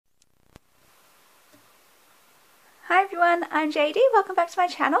Hi everyone, I'm JD, welcome back to my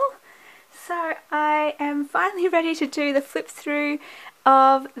channel. So I am finally ready to do the flip through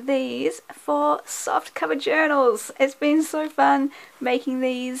of these for soft cover journals. It's been so fun making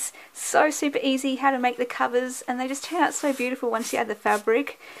these, so super easy how to make the covers, and they just turn out so beautiful once you add the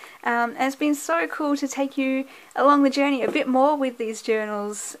fabric. And it's been so cool to take you along the journey a bit more with these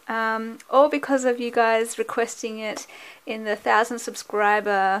journals, all because of you guys requesting it in the 1,000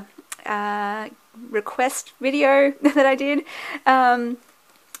 subscriber request video that I did. A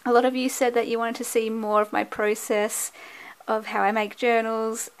lot of you said that you wanted to see more of my process of how I make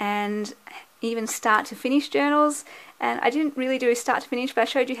journals and even start to finish journals, and I didn't really do start to finish, but I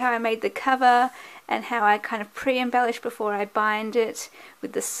showed you how I made the cover and how I kind of pre-embellish before I bind it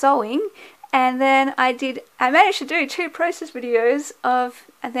with the sewing. And then I managed to do 2 process videos of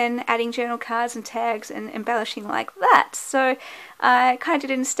then adding journal cards and tags and embellishing like that. So I kind of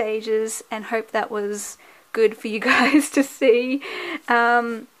did it in stages and hope that was good for you guys to see.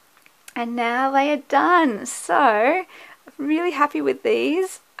 And now they are done. So I'm really happy with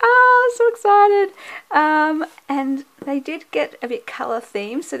these. Oh, so excited. And they did get a bit colour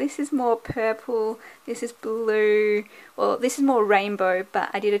themed, so this is more purple, this is blue, well this is more rainbow, but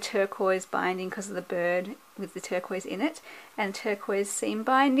I did a turquoise binding because of the bird with the turquoise in it, and turquoise seam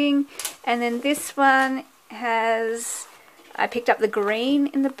binding. And then this one has, I picked up the green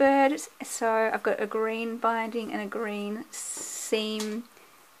in the bird, so I've got a green binding and a green seam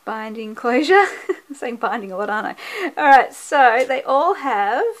binding closure. I'm saying binding a lot, aren't I? Alright, so they all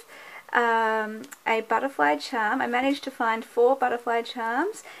have a butterfly charm. I managed to find 4 butterfly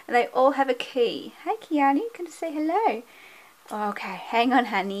charms, and they all have a key. Hey Kiani, can you say hello? Okay, hang on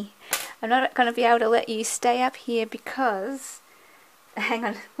honey. I'm not going to be able to let you stay up here because... Hang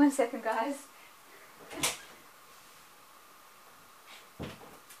on, 1 second guys.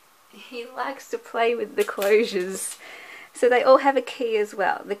 He likes to play with the closures. So they all have a key as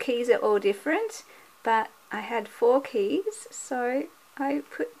well. The keys are all different, but I had 4 keys, so I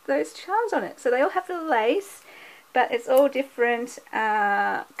put those charms on it. So they all have the lace, but it's all different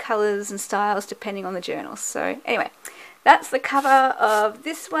colours and styles depending on the journal. So anyway, that's the cover of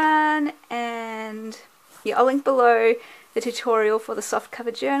this one, and yeah, I'll link below the tutorial for the soft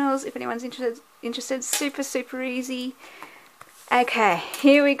cover journals if anyone's interested. Super easy. Okay,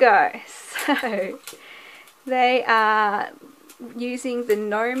 here we go. So they are using the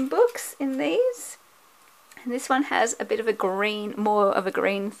gnome books in these, and this one has a bit of a green, more of a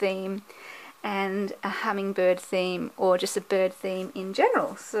green theme, and a hummingbird theme, or just a bird theme in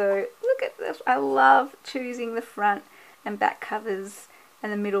general. So look at this. I love choosing the front and back covers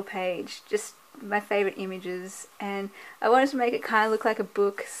and the middle page, just my favourite images. And I wanted to make it kind of look like a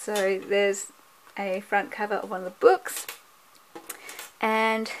book, so there's a front cover of one of the books.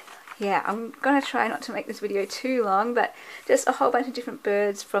 And yeah, I'm going to try not to make this video too long, but just a whole bunch of different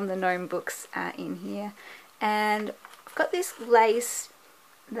birds from the gnome books are in here. And I've got this lace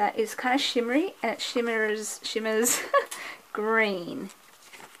that is kind of shimmery, and it shimmers green.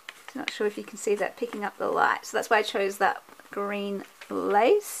 I'm not sure if you can see that picking up the light, so that's why I chose that green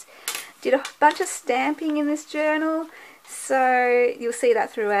lace. Did a bunch of stamping in this journal, so you'll see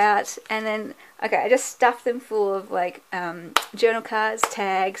that throughout. And then, okay, I just stuffed them full of like journal cards,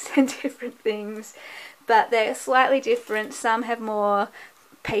 tags, and different things, but they're slightly different. Some have more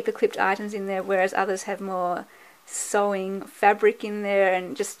paper clipped items in there, whereas others have more sewing fabric in there,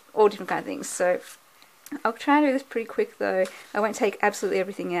 and just all different kind of things. So I'll try and do this pretty quick though. I won't take absolutely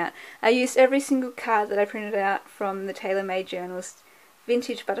everything out. I used every single card that I printed out from the Tailor Made Journals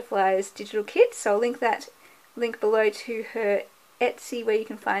Vintage Butterflies digital kit, so I'll link below to her Etsy where you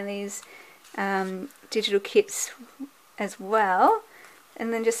can find these digital kits as well.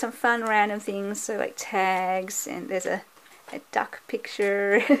 And then just some fun random things, so like tags, and there's a duck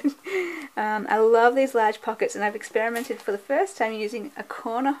picture. I love these large pockets, and I've experimented for the first time using a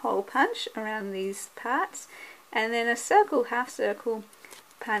corner hole punch around these parts, and then a circle, half circle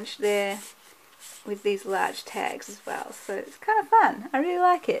punch there with these large tags as well. So it's kind of fun. I really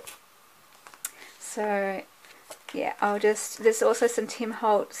like it. So yeah, there's also some Tim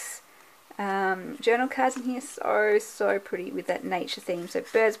Holtz journal cards in here. So pretty with that nature theme. So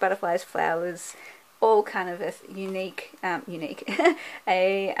birds, butterflies, flowers, all kind of a unique,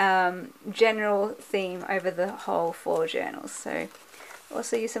 a general theme over the whole 4 journals. So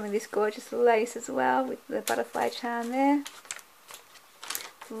also use some of this gorgeous lace as well with the butterfly charm there.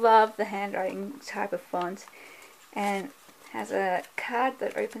 Love the handwriting type of font, and has a card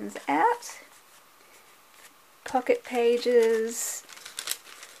that opens out. Pocket pages.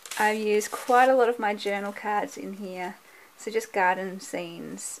 I've used quite a lot of my journal cards in here, so just garden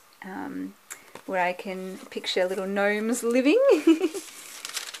scenes where I can picture little gnomes living.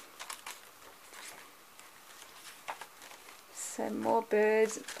 So more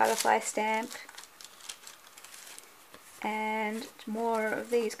birds, butterfly stamp, and more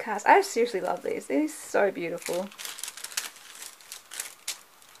of these cards. I seriously love these. They're so beautiful.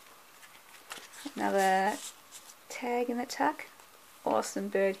 Another tag in the tuck. Awesome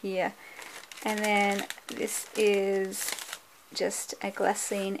bird here. And then this is just a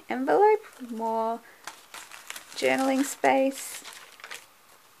glassine envelope. More journaling space.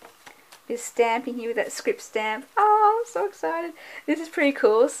 This stamping here with that script stamp. Oh, I'm so excited. This is pretty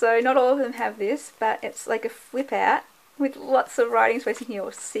cool. So not all of them have this, but it's like a flip out with lots of writing space in here,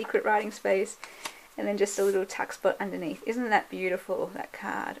 or secret writing space, and then just a little tuck spot underneath. Isn't that beautiful, that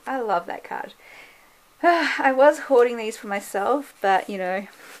card? I love that card. I was hoarding these for myself, but you know,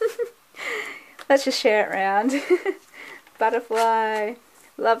 let's just share it around. Butterfly.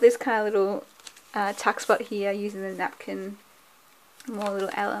 Love this kind of little tuck spot here using the napkin. More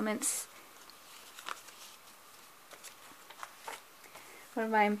little elements. One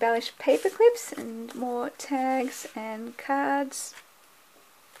of my embellished paper clips and more tags and cards.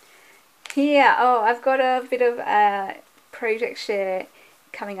 Here, oh, I've got a bit of a project share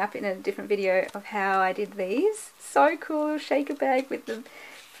coming up in a different video of how I did these. So cool, shaker bag with the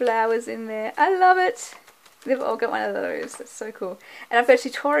flowers in there. I love it. They've all got one of those. That's so cool. And I've got a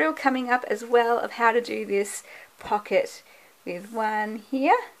tutorial coming up as well of how to do this pocket with one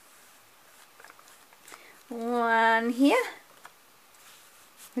here, one here.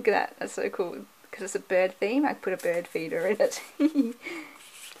 Look at that, that's so cool. Because it's a bird theme, I put a bird feeder in it.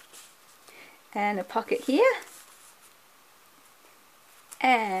 And a pocket here.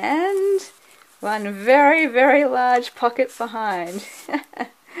 And one very, very large pocket behind.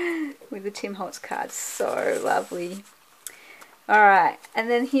 With the Tim Holtz card. So lovely. Alright, and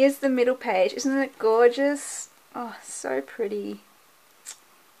then here's the middle page. Isn't it gorgeous? Oh, so pretty.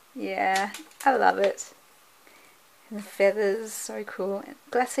 Yeah, I love it. And the feathers, so cool. And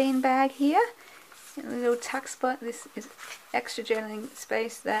glassine bag here. And a little tuck spot. This is extra journaling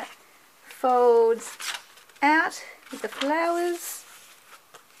space that folds out with the flowers.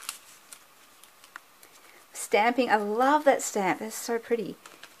 Stamping, I love that stamp. That's so pretty.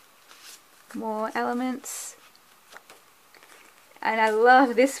 More elements. And I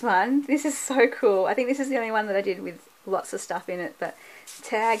love this one. This is so cool. I think this is the only one that I did with lots of stuff in it. But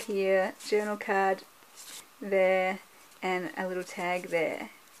tag here, journal card there, and a little tag there.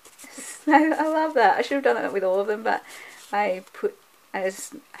 I love that. I should have done it with all of them, but I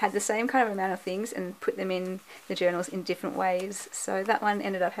just had the same kind of amount of things and put them in the journals in different ways. So that one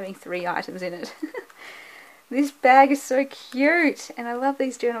ended up having 3 items in it. This bag is so cute, and I love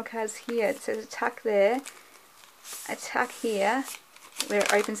these journal cards here. So there's a tuck there, a tuck here, where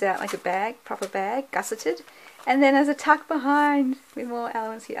it opens out like a bag, proper bag, gusseted. And then there's a tuck behind with more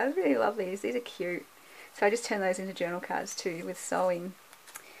elements here. I really love these. These are cute. So I just turn those into journal cards too with sewing.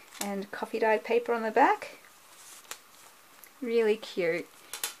 And coffee dyed paper on the back. Really cute.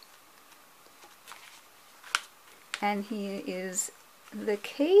 And here is the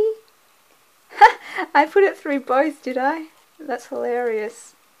key. I put it through both, did I? That's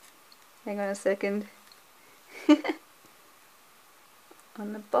hilarious. Hang on a second.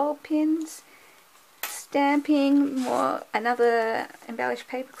 On the ball pins. Stamping, more, another embellished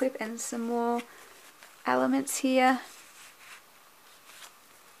paper clip and some more elements here.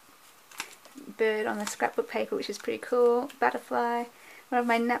 Bird on the scrapbook paper, which is pretty cool. Butterfly. One of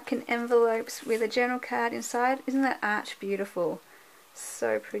my napkin envelopes with a journal card inside. Isn't that arch beautiful?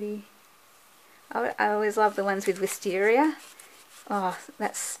 So pretty. I always love the ones with wisteria. Oh,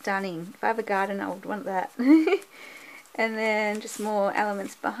 that's stunning. If I have a garden, I would want that. And then just more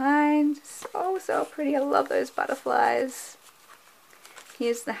elements behind. So, so pretty. I love those butterflies.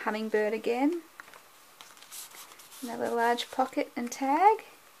 Here's the hummingbird again. Another large pocket and tag.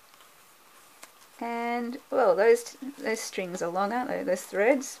 And, well, those strings are long, aren't they? Those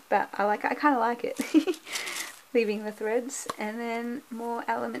threads. But I kind of like it. Leaving the threads. And then more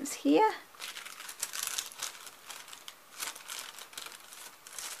elements here.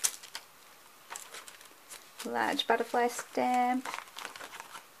 Large butterfly stamp,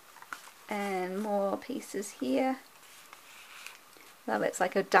 and more pieces here. Love it. It's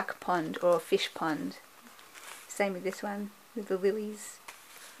like a duck pond or a fish pond. Same with this one with the lilies,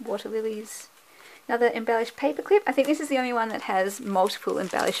 water lilies. Another embellished paper clip. I think this is the only one that has multiple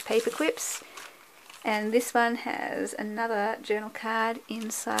embellished paper clips. And this one has another journal card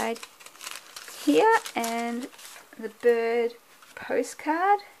inside here, and the bird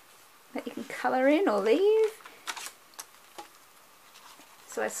postcard that you can colour in or leave.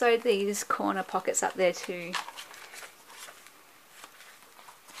 So I sewed these corner pockets up there too.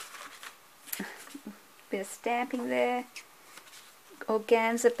 Bit of stamping there.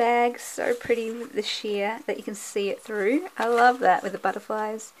 Organza bag, so pretty with the sheer that you can see it through. I love that with the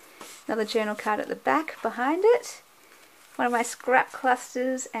butterflies. Another journal card at the back behind it. One of my scrap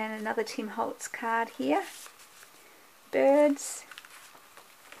clusters and another Tim Holtz card here. Birds.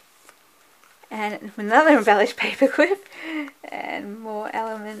 And another embellished paperclip. And more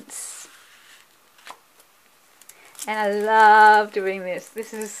elements. And I love doing this.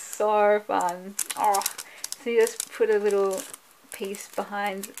 This is so fun. Oh, so you just put a little piece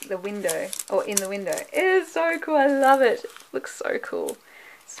behind the window or in the window. It is so cool. I love it. It looks so cool.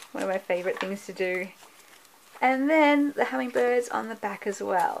 It's one of my favorite things to do. And then the hummingbirds on the back as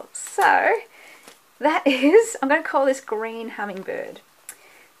well. So that is, I'm going to call this green hummingbird.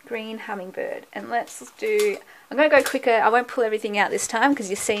 Green hummingbird. And let's do, I'm going to go quicker. I won't pull everything out this time because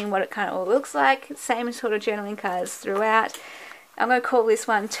you're seeing what it kind of all looks like. Same sort of journaling cards throughout. I'm going to call this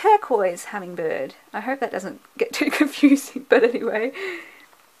one turquoise hummingbird. I hope that doesn't get too confusing, but anyway,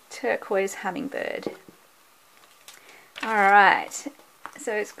 turquoise hummingbird. Alright,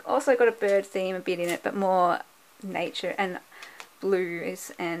 so it's also got a bird theme a bit in it, but more nature and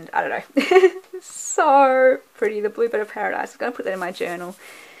blues and I don't know. So pretty, the bluebird of paradise. I'm going to put that in my journal,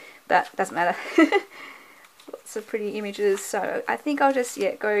 but doesn't matter. Lots of pretty images, so I think I'll just,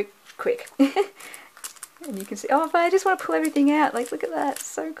 yeah, go quick. And you can see, oh, but I just want to pull everything out. Like, look at that. It's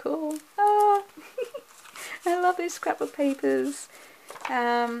so cool. Oh, I love these scrapbook papers.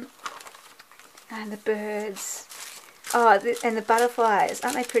 And the birds. Oh, and the butterflies.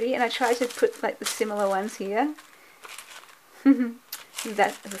 Aren't they pretty? And I tried to put, like, the similar ones here.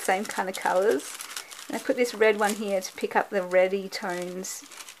 That's the same kind of colours. And I put this red one here to pick up the reddy tones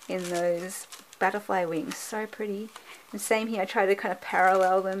in those butterfly wings. So pretty. And same here. I tried to kind of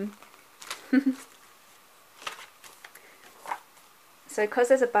parallel them. So because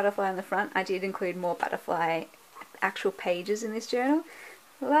there's a butterfly on the front, I did include more butterfly actual pages in this journal.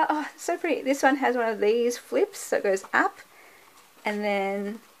 Oh, so pretty. This one has one of these flips, so it goes up, and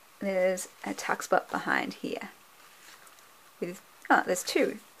then there's a tuck spot behind here. With, oh, there's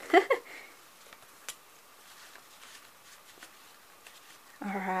two.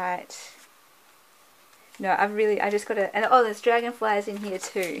 Alright. No, I just got to, and oh, there's dragonflies in here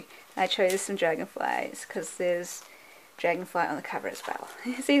too. I chose some dragonflies because there's dragonfly on the cover as well.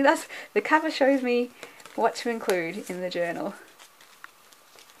 See, that's the cover shows me what to include in the journal.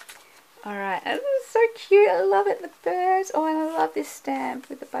 Alright, and this is so cute. I love it. The birds. Oh, and I love this stamp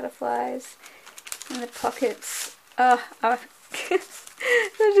with the butterflies and the pockets. Oh, they're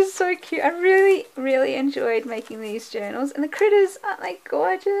just so cute. I really enjoyed making these journals. And the critters, aren't they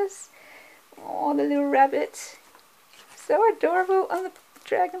gorgeous? Oh, the little rabbit. So adorable on the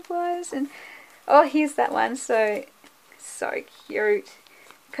dragonflies. And oh, here's that one. So cute,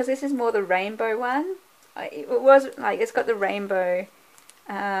 because this is more the rainbow one. It was like, it's got the rainbow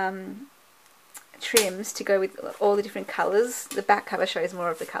trims to go with all the different colours. The back cover shows more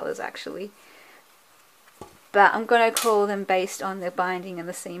of the colours actually, but I'm going to call them based on the binding and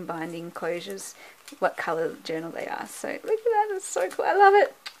the seam binding closures what colour journal they are. So look at that, it's so cool. I love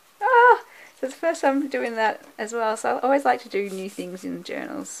it. Ah, so it's the first time doing that as well, so I always like to do new things in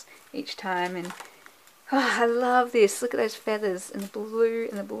journals each time. And oh, I love this. Look at those feathers and the blue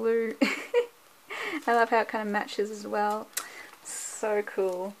and the blue. I love how it kind of matches as well. So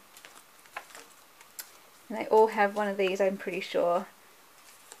cool. And they all have one of these, I'm pretty sure.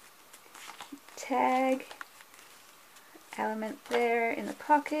 Tag. Element there in the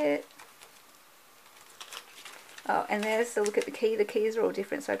pocket. Oh, and there's the look at the key. The keys are all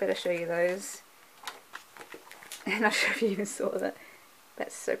different, so I better show you those. And I'm sure if you even saw that.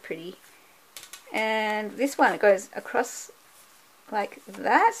 That's so pretty. And this one, it goes across like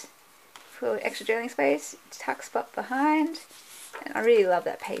that for extra journaling space, tuck spot behind, and I really love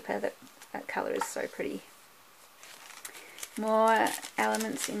that paper. That colour is so pretty. More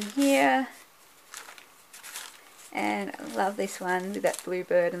elements in here, and I love this one with that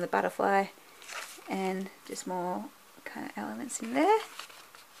bluebird and the butterfly, and just more kind of elements in there.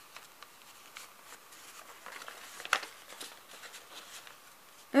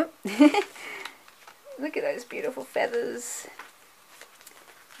 Oh. Look at those beautiful feathers.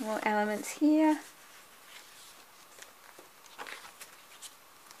 More elements here.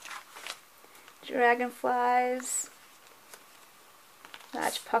 Dragonflies.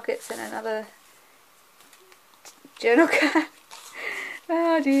 Large pockets and another journal card.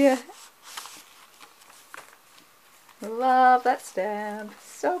 Oh dear. Love that stamp.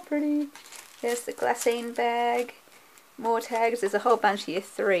 So pretty. There's the glassine bag. More tags. There's a whole bunch here,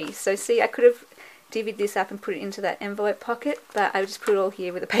 3. So see, I could have divvied this up and put it into that envelope pocket, but I just put it all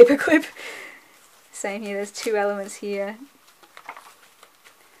here with a paper clip. Same here, there's 2 elements here.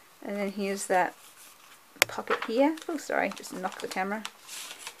 And then here's that pocket here. Oh, sorry, just knocked the camera.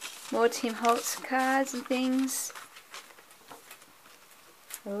 More Tim Holtz cards and things.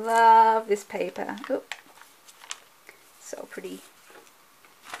 Love this paper. Oh, so pretty.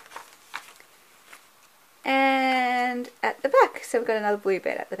 And at the back, so we've got another blue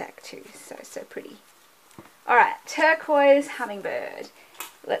bird at the back too. So pretty. Alright, turquoise hummingbird.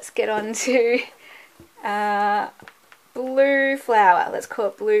 Let's get on to blue flower. Let's call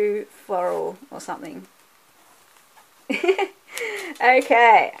it blue floral or something.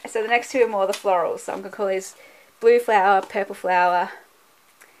 Okay, so the next 2 are more the florals. So I'm going to call these blue flower, purple flower,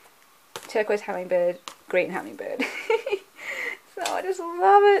 turquoise hummingbird, green hummingbird. So I just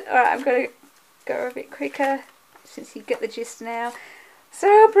love it. Alright, I'm going to go a bit quicker since you get the gist now.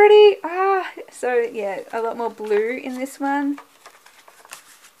 So pretty. So yeah, a lot more blue in this one.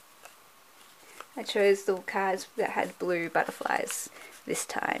 I chose the cards that had blue butterflies this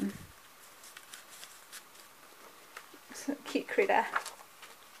time. So cute critter.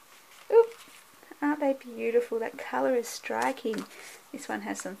 Oop, aren't they beautiful? That colour is striking. This one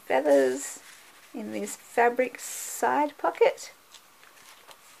has some feathers in this fabric side pocket.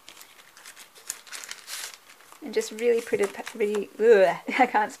 And just really pretty, I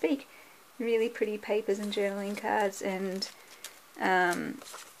can't speak. Really pretty papers and journaling cards, and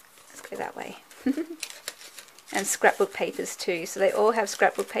let's go that way. And scrapbook papers too. So they all have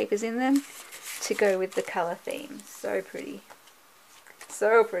scrapbook papers in them to go with the colour theme. So pretty.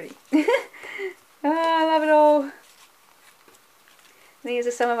 So pretty. Oh, I love it all. These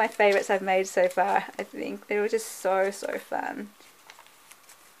are some of my favourites I've made so far, I think. They were just so fun.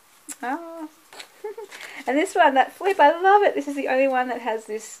 Oh. And this one, that flip, I love it. This is the only one that has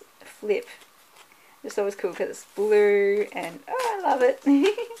this flip. It's always cool because it's blue and oh, I love it.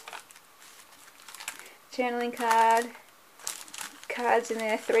 Journaling card. Cards in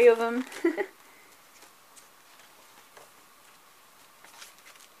there, 3 of them.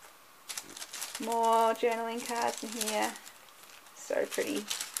 More journaling cards in here. So pretty.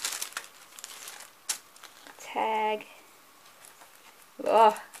 Tag.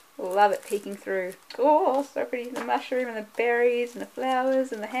 Oh, love it peeking through. Oh, so pretty. The mushroom and the berries and the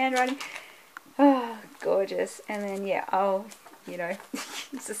flowers and the handwriting. Oh, gorgeous. And then, yeah, oh, you know,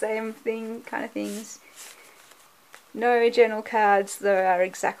 it's the same thing, kind of things. No journal cards that are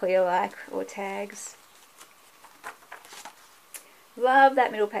exactly alike or tags. Love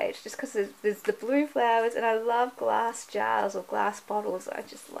that middle page just because there's the blue flowers, and I love glass jars or glass bottles. I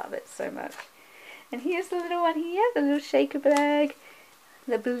just love it so much. And here's the little one here, the little shaker bag.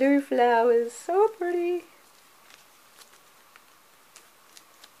 The blue flowers, so pretty.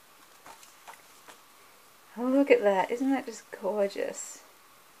 Oh, look at that. Isn't that just gorgeous?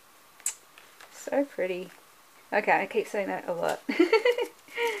 So pretty. Okay, I keep saying that a lot.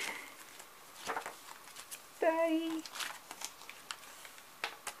 Bye.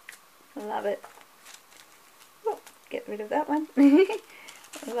 I love it. Oh, get rid of that one. I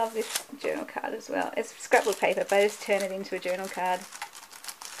love this journal card as well. It's scrapbook paper, but I just turn it into a journal card.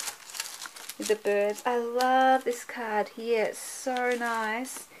 With the birds. I love this card here. It's so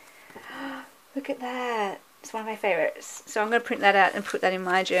nice. Look at that. It's one of my favourites. So I'm going to print that out and put that in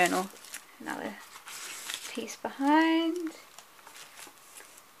my journal. Another piece behind.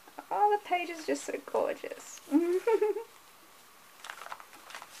 Oh, the page is just so gorgeous.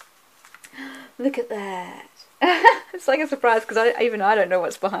 Look at that. It's like a surprise because even I don't know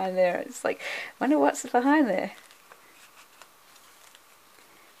what's behind there. It's like, wonder what's behind there.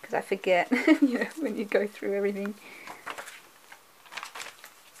 Because I forget, you know, when you go through everything.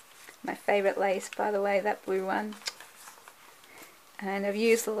 My favourite lace, by the way, that blue one. And I've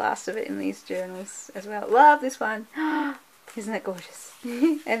used the last of it in these journals as well. Love this one. Isn't that gorgeous?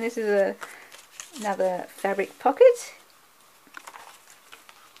 And this is another fabric pocket.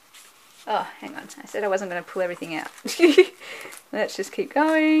 Oh, hang on. I said I wasn't going to pull everything out. Let's just keep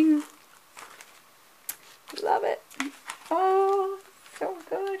going. Love it. Oh, so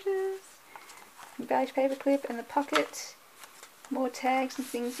gorgeous. Beige paper clip and the pocket. More tags and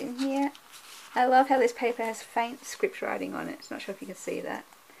things in here. I love how this paper has faint script writing on it. I'm not sure if you can see that.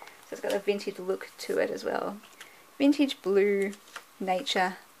 So it's got a vintage look to it as well. Vintage blue,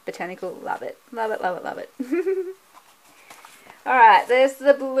 nature, botanical. Love it. Love it, love it, love it. Alright, there's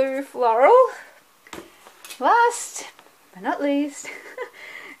the blue floral. Last but not least,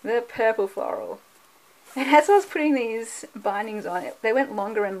 the purple floral. And as I was putting these bindings on it, they went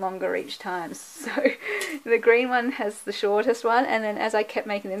longer and longer each time. So the green one has the shortest one, and then as I kept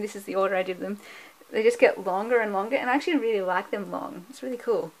making them, this is the order I did them, they just get longer and longer, and I actually really like them long. It's really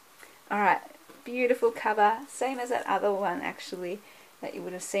cool. Alright, beautiful cover, same as that other one actually, that you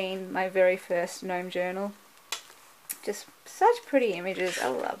would have seen, my very first gnome journal. Just such pretty images, I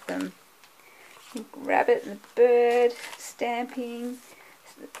love them. Rabbit and the bird, stamping.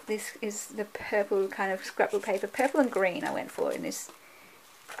 This is the purple kind of scrapbook paper, purple and green I went for in this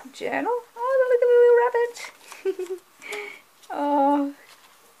journal. Oh, look at the little rabbit. Oh,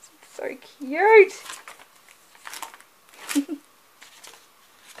 so cute.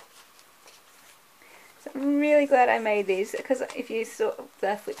 So I'm really glad I made these, because if you saw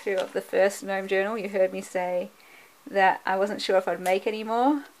the flip through of the first gnome journal, you heard me say that I wasn't sure if I'd make any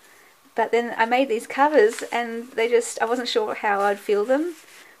more. But then I made these covers and they just, I wasn't sure how I'd feel them.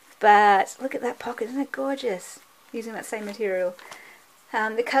 But look at that pocket, isn't it gorgeous? Using that same material.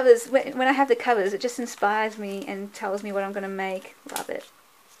 The covers, when I have the covers, it just inspires me and tells me what I'm going to make. Love it.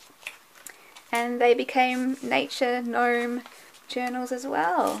 And they became nature gnome journals as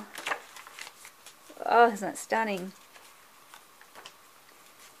well. Oh, isn't that stunning?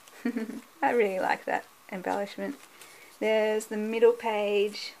 I really like that embellishment. There's the middle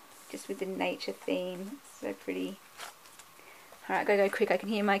page, just with the nature theme. It's so pretty. Alright, gotta go quick. I can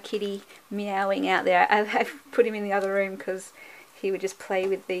hear my kitty meowing out there. I've put him in the other room because he would just play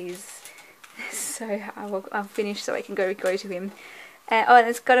with these. So I'll finish so I can go to him. Oh, and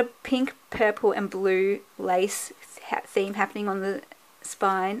it's got a pink, purple and blue lace theme happening on the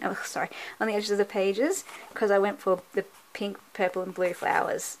spine. Oh, sorry, on the edges of the pages, because I went for the pink, purple and blue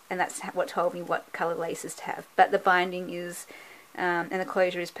flowers, and that's what told me what colour laces to have. But the binding is, and the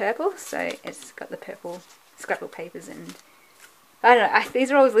closure is purple, so it's got the purple scrapbook papers, and I don't know,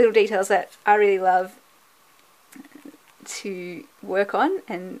 these are all little details that I really love to work on,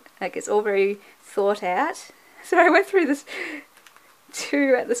 and like it's all very thought out. So I went through this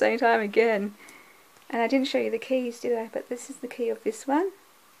two at the same time again, and I didn't show you the keys, did I? But this is the key of this one.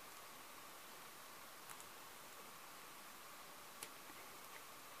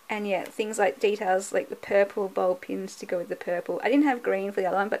 And yeah, things like details like the purple bulb pins to go with the purple. I didn't have green for the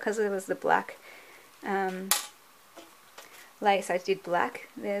other one, but because it was the black lace, I did black.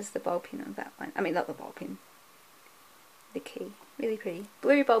 There's the bulb pin on that one. I mean, not the bulb pin. The key. Really pretty.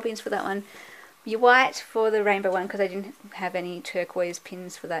 Blue bulb pins for that one. Your white for the rainbow one, because I didn't have any turquoise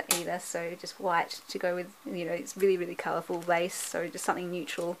pins for that either. So just white to go with, you know, it's really, really colourful lace. So just something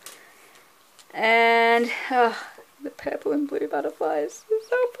neutral. And, oh, the purple and blue butterflies. They're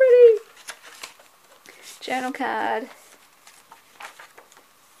so pretty. Journal card.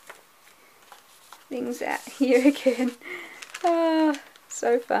 Things out here again. Oh,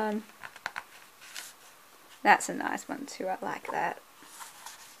 so fun. That's a nice one too, I like that.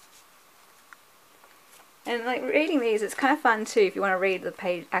 And like reading these, it's kind of fun too if you want to read the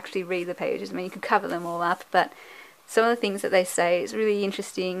page, actually read the pages. I mean, you can cover them all up, but some of the things that they say is really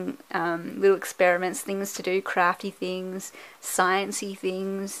interesting. Little experiments, things to do, crafty things, sciencey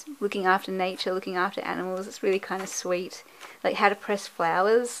things, looking after nature, looking after animals. It's really kind of sweet. Like how to press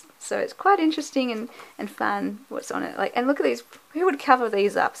flowers. So it's quite interesting and fun what's on it. Like, and look at these. Who would cover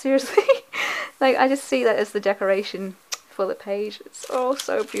these up? Seriously. Like I just see that as the decoration for the page. It's all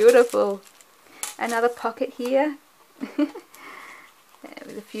so beautiful. Another pocket here.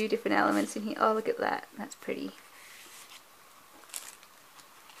 With a few different elements in here. Oh, look at that. That's pretty.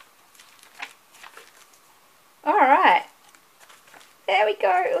 Alright, there we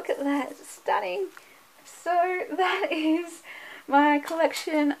go, look at that, it's stunning. So that is my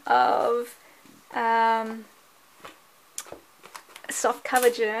collection of soft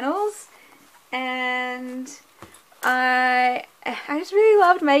cover journals, and I just really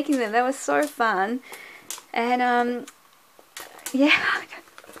loved making them. They were so fun, and yeah,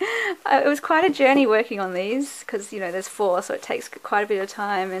 it was quite a journey working on these, because you know there's 4, so it takes quite a bit of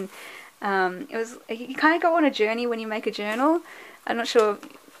time, and you kind of go on a journey when you make a journal. I'm not sure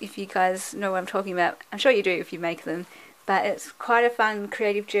if you guys know what I'm talking about. I'm sure you do if you make them. But it's quite a fun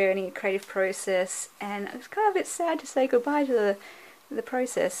creative journey, creative process. And it's kind of a bit sad to say goodbye to the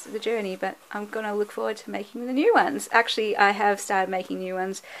process, the journey. But I'm going to look forward to making the new ones. Actually, I have started making new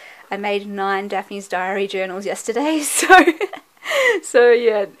ones. I made 9 Daphne's Diary journals yesterday. So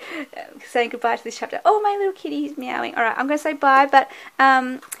yeah, saying goodbye to this chapter. Oh, my little kitty's meowing. Alright, I'm going to say bye. But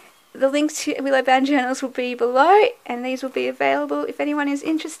the links to Willow Bound Journals will be below, and these will be available if anyone is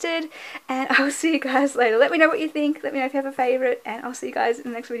interested, and I will see you guys later. Let me know what you think, let me know if you have a favourite, and I'll see you guys in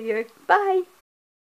the next video. Bye!